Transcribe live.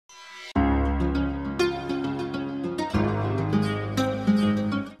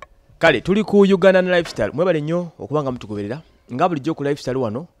Kale tuli ku Uganda lifestyle mwebale nnyo okubanga mutugoberera nga bulijjo ku lifestyle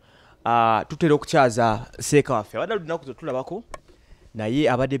wano tutera okukyaza seeka waffe abadde lunaku tulabako naye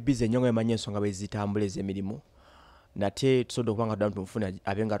abadde busy nnyo nga emanya ensonga bwe zitambula ez'emirimu nate tusobola okubanga tuddamu tumufuna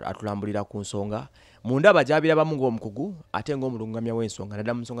abenga atulambulira ku nsonga munda abajabira bamu ng'omukugu ate ng'omulungamya w'ensonga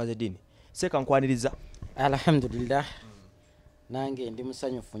naddala mu nsonga z'eddiini seeka nkwaniriza. Alhamdulillah nange ndi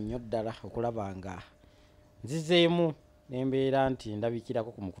musanyufu nnyo ddala okulaba nga nzizeemu nembeera nti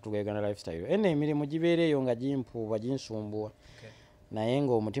ndabikirako ku mukutu gwa Uganda lifestyle ene emirimu gibeereeyo nga gimpuuba ginsumbuwa naye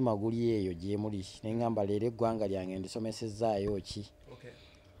ng'omutima guli eyo gye muli neŋŋamba leero eggwanga lyange ndisomesezaayo ki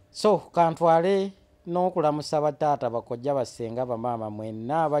so kantwale n'okulamusa bataata bakojja basenga bamaama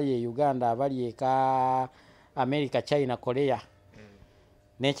mwenna abali e Uganda abali eka America China Korea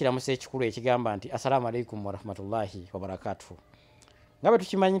n'ekiramusa ekikulu ekigamba nti assalamu alaikum warahmatullahi wabarakatuhu. Nga bwe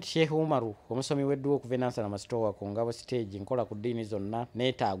tukimanyi nti Sheikh Umar omusomi w'edduwa okuva enansa namasitoowa ku ngabo stage nkola ku ddiini zonna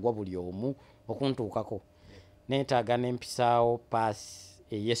neetaagwa buli omu okuntuukako neetaaga n'empisaawo paasi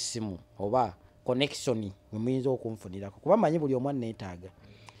ey'essimu oba connection mwe muyinza okunfunirako kuba manyi buli omu neetaaga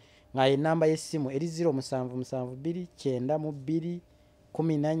nga ennamba y'essimu eri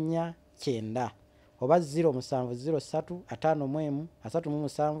 077214 oba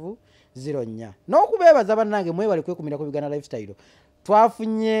 0703513704 n'okubeebaza bannange mwebale kwekumira ku Uganda lifestyle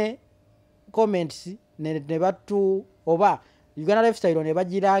twafunye comments ne batu oba Uganda lifestyle ne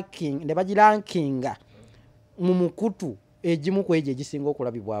bagirankinga mu mukutu egimu ku ejo egisinga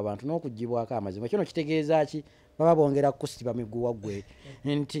okulabibwa abantu n'okugibwako amazima kino kitegeeza ki baba bongera kusiba miguwa gwe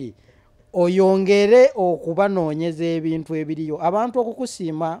nti oyongere okubanoonyeza ebintu ebiriyo abantu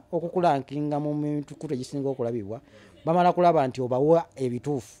okukusiima okukulankinga mu mikutu egisinga okulabibwa bamala kulaba nti obawa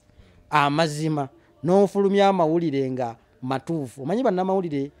ebituufu amazima n'ofulumya amawulire nga matuufu omanyi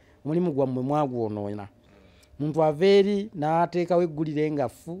bannamawulire omulimu gwammwe mwagwonoona muntu aveeri n'ateekawo eggulire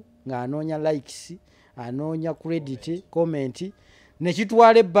ngafu ng'anoonya likes anoonya credit comment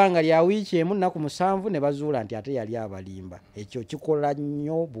nekitwala ebbanga lya wiiki emu nnaku 7 ne bazuula nti ate yali abalimba ekyo kikola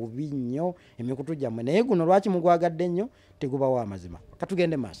nnyo bubi nnyo emikutu gyammwe naye guno lwaki mugwagadde nnyo tegubawo amazima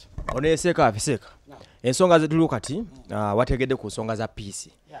katugende maaso ono yeseeka afeseeka ensonga zetuliwo kati wategedde ku nsonga za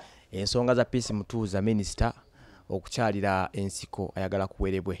peace ensonga za peace Mutuuza minisita okukyalira ensiko ayagala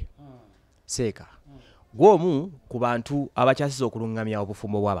kuwerebwe seeka gwomu ku bantu abakyasiza okulungamya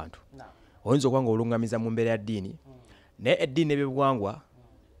obufumbo bw'abantu oyinza okuba nga olungamiza mu mbeera ya ddiini naye eddiini ebyobuwangwa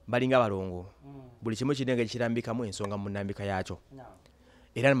balinga balongo buli kimu kiringa ekirambikamu ensonga mu nnambika yaakyo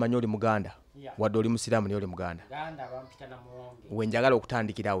era nimanyi oli muganda wadde oli musiraamu naye oli muganda wenjagala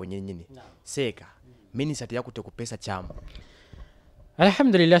okutandikirawo nyennyini seeka minisita teyakutte ku pesa kyamu.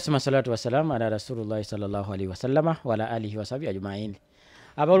 Alhamdulillah summa salatu wassalamu ala rasulillahi sallallahu alaihi wasallama wa ala alihi wasahbihi ajmain.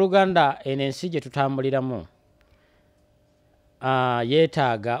 Abaluganda enensi gye tutambuliramu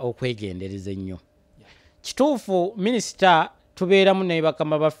yeetaaga okwegendereza ennyo. Kituufu minisita tubeeramu ne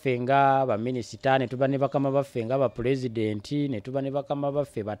bakama baffe nga baminisita ne tuba ne bakama baffe nga bapulezidenti ne tuba ne bakama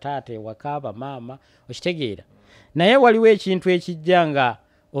baffe bataata ewaka bamaama okitegeera naye waliwo ekintu ekijja nga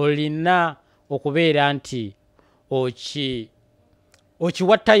olina okubeera nti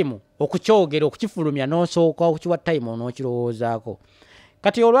okiwa time okukyogera okukifulumya n'osooka okukiwa time n'okirowoozaako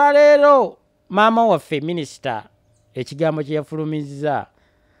kati olwaleero maama waffe minisita ekigambo kye yafulumizza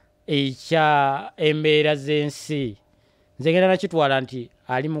ekya embeera z'ensi nze ngenda nakitwala nti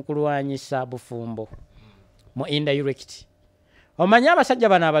ali mu kulwanyisa bufumbo mu indirect. Omanyi abasajja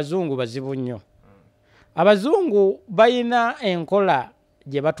bano abazungu bazibu nnyo. Abazungu bayina enkola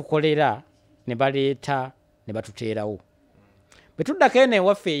gye batukolera ne baleeta ne batuteerawo. Bwe tuddako eno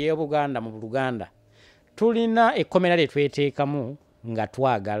ewaffe ey'Obuganda mu Luganda tulina ekkomera lye tweteekamu nga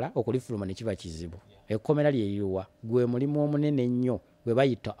twagala okulifuluma ne kiba kizibu. Ekkomera lye liwa gwe mulimu omunene nnyo gwe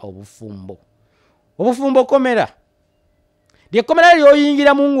bayita obufumbo. Obufumbo komera lyekkomera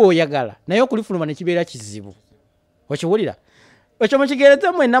lyoyingiramu ng'oyagala naye okulifuluma ne kibeera kizibu. Okiwulira? Ekyo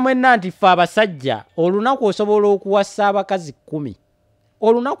mukigereze mwenna nti ffe abasajja olunaku osobola okuwasa abakazi 10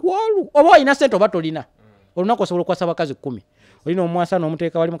 olunaku olwo oba olina ssente oba tolina olunaku osobola okuwasa abakazi 10 olina omwasa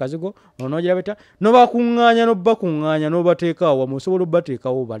n'omuteeka wali mu kazigo onoogira beta nobakuŋŋaanya n'obateeka awo wamu osobola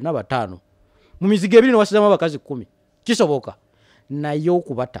obbateekawo bana 5 mu mizigo 2 n'owasizamu abakazi 10 kisoboka naye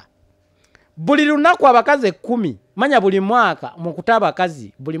okubata buli lunaku abakazi 10 manya buli mwaka mu kuta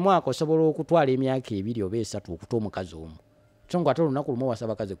abakazi buli mwaka osobola okutwala emyaka 2 oba 3 okuta omukazi omu songo ate olunaku lumu wasa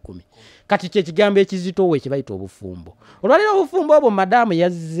abakazi 10 kati kyekigambo ekizitowo ekibayita obufumbo. Olwaliro obufumbo obwo madamu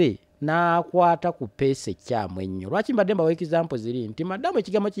yazze n'akwata ku peesa ekyamu ennyo. Lwaki mbadde mbawa example ziri nti madamu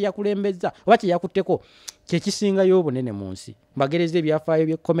ekigambo kye yakulembeza oba kye yakutteko kye kisingayo obunene mu nsi. Mbagereza ebyafaayo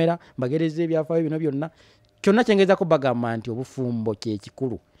by'ekkomera, mbagereza ebyafaayo bino byonna kyonna kyengezako bagamba nti obufumbo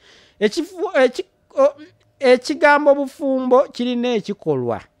kyekikulu ekigambo obufumbo kirina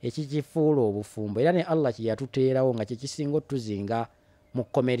ekikolwa ekikifuula obufumbo era ne Allah kye yatuteerawo nga kyekisinga otuzinga mu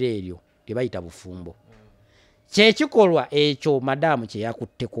kkomera eryo lye bayita bufumbo kyekikolwa ekyo madamu kye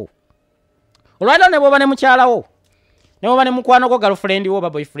yakutteko olwaliro ne bwoba ne mukyalawo ne bwoba ne mukwano gwo girlfriend wo oba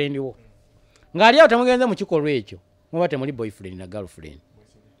boyfriend wo ng'ali awo temugenze mu kikolwa ekyo muba temuli boyfriend na girlfriend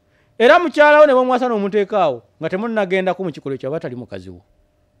era mukyalawo ne bamwasa n'omuteekaawo nga temunnagendako mu kikolwa ekyo aba tali mukazi wo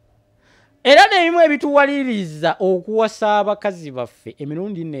era n'ebimu ebituwaliriza okuwasa abakazi baffe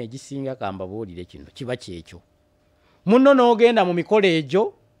emirundi nno egisinga kambabuulire kino kiba kyekyo munno n'ogenda mu mikolo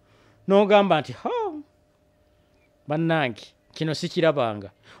egyo n'ogamba nti bannange kino sikirabanga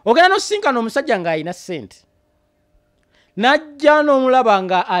ogenda n'osinkana omusajja ng'alina ssente n'ajja n'omulaba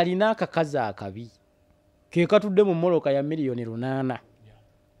nga alina akakazi akabi ke katudde mu mmoloka ya miliyoni 800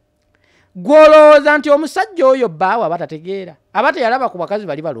 gw'olowooza nti omusajja oyo bbaawe aba tategeera aba teyalaba ku bakazi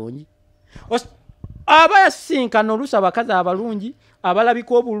bali balungi aba yasinkana oluusi abakazi abalungi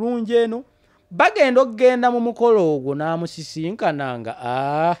abalabika obulungi eno bagenda okgenda mu mukolo ogwo n'amusisinkana nga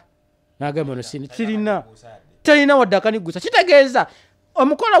n'agamba no talina wadde akanigusa kitegeeza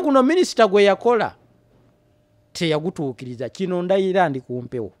omukolo guno minisita gwe yakola teyagutuukiriza kino ndayira ndi ku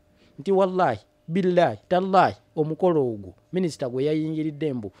mpewo nti wallahi billahi tallahi omukolo ogwo minisita gwe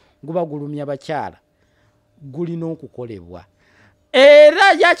yayingiridde mbu guba gulumya bakyala gulina okukolebwa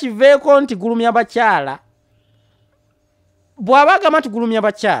era yakiveeko nti gulumya bakyala bw'aba agamba nti gulumya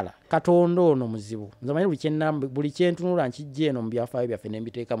bakyala katonda ono muzibu nze manyi buli kyentunula nkijja eno mu byafaayo byaffe ne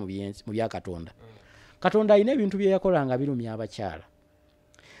mbiteeka mu bya katonda katonda alina ebintu bye yakola nga birumya abakyala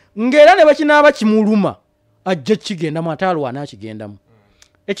ng'era ne bakinaaba kimuluma ajja kigendamu ate alwana akigendamu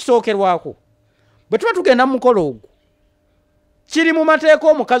ekisookerwako bwe tuba tugenda mu mukolo ogwo kiri mu mateeka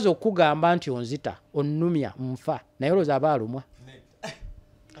omukazi okugamba nti onzita onnumya nfa naye olowooza aba alumwa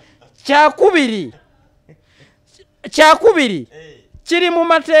kyakubiri kiri mu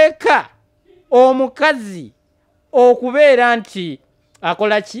mateeka omukazi okubeera nti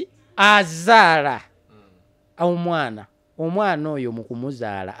akola ki azaala omwana oyo mu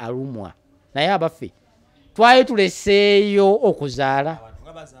kumuzaala alumwa naye abaffe twali tuleseeyo okuzaala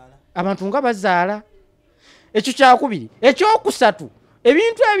abantu nga bazaala ekyo kyakubiri ekyokusatu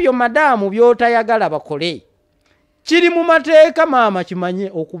ebintu ebyo madamu by'otayagala bakole kiri mu mateeka maama kimanye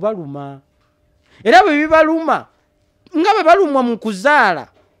okubaluma era bwe bibaluma nga bwe balumwa mu kuzaala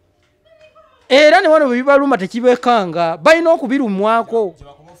era ne wano bwe bibaluma tekibekanga balina okubirumwako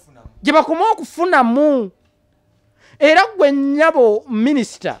gye bakoma okufunamu era gwe nnyabo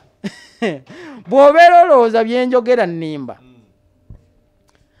minisita bw'obeera olowooza byenjogera nnimba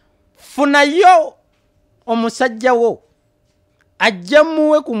funayo omusajja wo ajja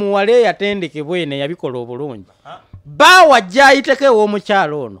muwe ku muwala eyatendekebwa eno eyabikola obulungi baawa ajja ayiteko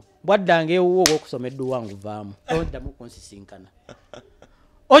ew'omukyalo ono bwaddanga ewuwo ogw'okusoma edduwangu vaamu oddamu kunsisinkana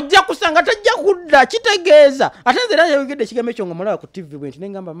ojja kusanga tajja kudda kitegeeza ate nze era yayogedde ekigambo ekyo nga mulaba ku tv bwe nti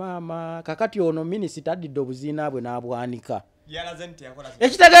nengamba maama kakati ono minisita addidde obuziina bwe n'abwanika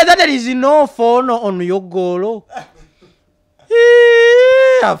ekitegeeza there is no phone on your goal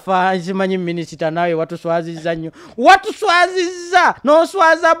afa nzimanyi minisita nawe watuswazizza nnyo watuswazizza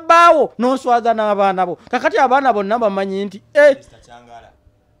n'oswaza bbaawo n'oswaza n'abaana bo kakati abaana bonna bamanyi nti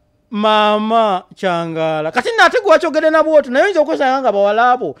maama Kyangala kati nate gwakyogere nabwotu naye oyinza okwesanga nga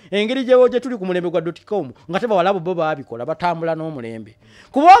bawala abo engeri gye tuli ku mulembe gwa .com nga te bawala abo bo baabikola batambula n'omulembe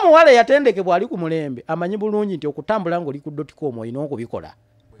kuba omuwala yatendekebwa ali ku mulembe amanyi bulungi nti okutambula ng'oli ku .com olina okubikola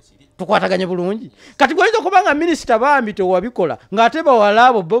tukwataganye bulungi kati gwayinza okuba nga minisita bambi tewabikola ng'ate bawala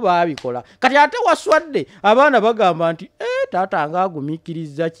abo bo baabikola kati ate waswadde abaana bagamba nti taata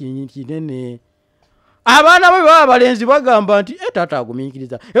ng'agumiikiriza kinene abaana bwe baba balenzi bagamba nti taata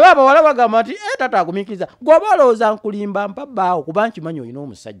agumiikiriza ewa abawala bagamba nti taata agumiikiriza gw'oba olowooza nkulimba mpa bbaawo kuba nkimanyi olina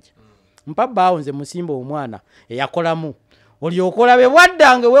omusajja mpa bbaawo nze musimba omwana eyakolamu olyoka olabe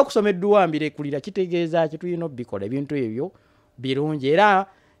bwaddange weekusoma edduwambire kulira kitegeeza ki tulina obbikola ebintu ebyo birungi era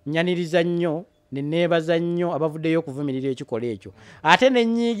nyaniriza nnyo neneebaza nnyo abavuddeyo okuvumirira ekikola ekyo ate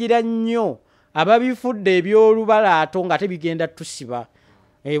nenyiigira nnyo ababifudde eby'olubalaato nga tebigenda tusiba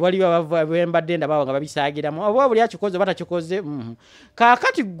waliwo bembadde ndabaawo nga babisaagiramu oba buli akikoze oba takikoze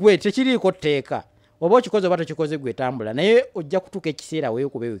kaakati gwe tekiriiko tteeka oba okikoze oba tokikoze gwe tambula naye ojja kutuuka ekiseera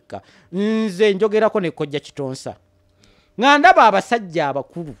weekube wekka nze njogerako ne Kojja Kitonsa nga ndaba abasajja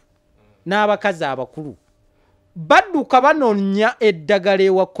abakulu n'abakazi abakulu badduka banoonya eddagala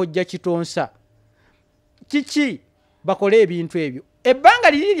ewa Kojja Kitonsa kiki bakole ebintu ebyo ebbanga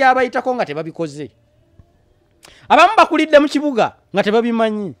liri lyabayitako nga tebabikoze abamu bakulidde mu kibuga nga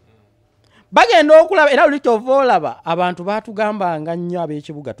tebabimanyi bagenda okulaba era lulikyova olaba abantu batugambanga nnyo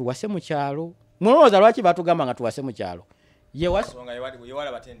ab'ekibuga tuwase mu kyalo mulowooza lwaki batugambanga tuwase mu kyalo ye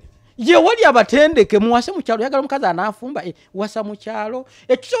wali abatendeke muwase mu kyalo yagala omukazi anaafumba wasa mu kyalo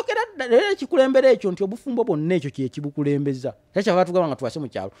ekisookera era ekikulembera ekyo nti obufumbo bwonna ekyo kyekibukulembeza era kyava batugambanga tuwase mu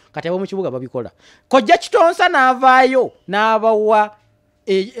kyalo kati abo mu kibuga babikola kojja kitonsa n'avaayo n'abawa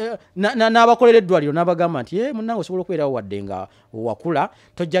n'abakolera eddwaliro n'abagamba nti munnange osobola okubeerawo wadde nga wakula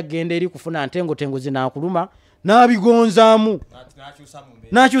tojja kgenda eri kufuna ntengotengo zinaakuluma n'abigonzaamu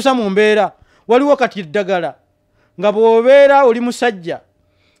n'akyusa mu mbeera waliwo kati eddagala nga bw'obeera oli musajja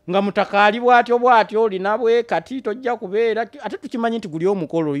nga mutakaali bwatyo olina bwe kati tojja kubeera ate tukimanyi nti guli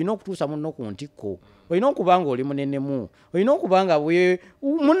omukolo olina okutuusa munno ku ntikko olina okuba nga oli munenemu olina okuba nga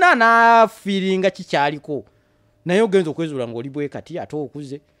munna anaafiiringa kikyaliko naye ogenza okwezuula ng'oli bwe kati ate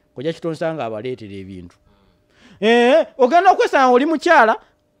okuze kojja kitonsa nga abaleetera ebintu ogenda okwesanga oli mukyala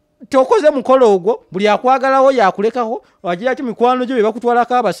tokoze mukolo ogwo buli akwagalawo yakulekaho wagira ti mikwano gyo bye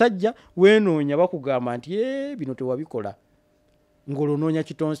bakutwalako abasajja weenoonya bakugamba nti bino tewabikola ng'olonoonya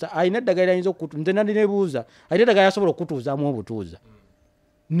kitonsa alina eddagala ayinza nze nandinebuuza alina eddagala asobola okutuuzaamu obutuuza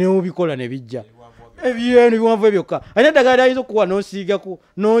neobikola ne bijja ebiwanvu ebyokka alina eddagala ayinza okuwa n'osiigako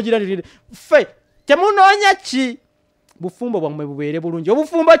n'ogira ffe temunoonya ki bufumbo bwammwe bubeere bulungi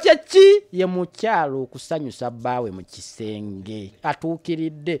obufumbo kyeki ye mukyalo okusanyusa bbaawe mu kisenge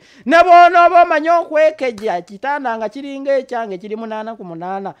atuukiridde ne bw'onooba omanyi okwekejja kitanda nga kiringa ekyange kiri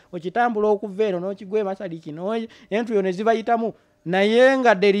 8 okitambula okuva eno n'okigwa emasali kino entuyo ne zibayitamu naye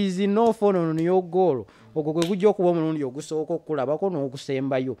nga there is no phone y'oggoolo ogwo gwe gujja okuba omulundi ogusooka okukulabako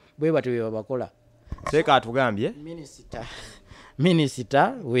n'ogusembayo bwe batyo bye babakola seeka atugambye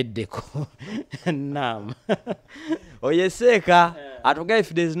Minisita weddeko naam Seeka atugambye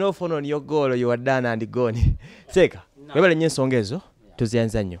if there is no phone on your goal you are done and gone seeka webale nnyo ensonga ezo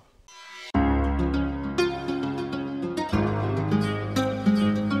tuziyanza nnyo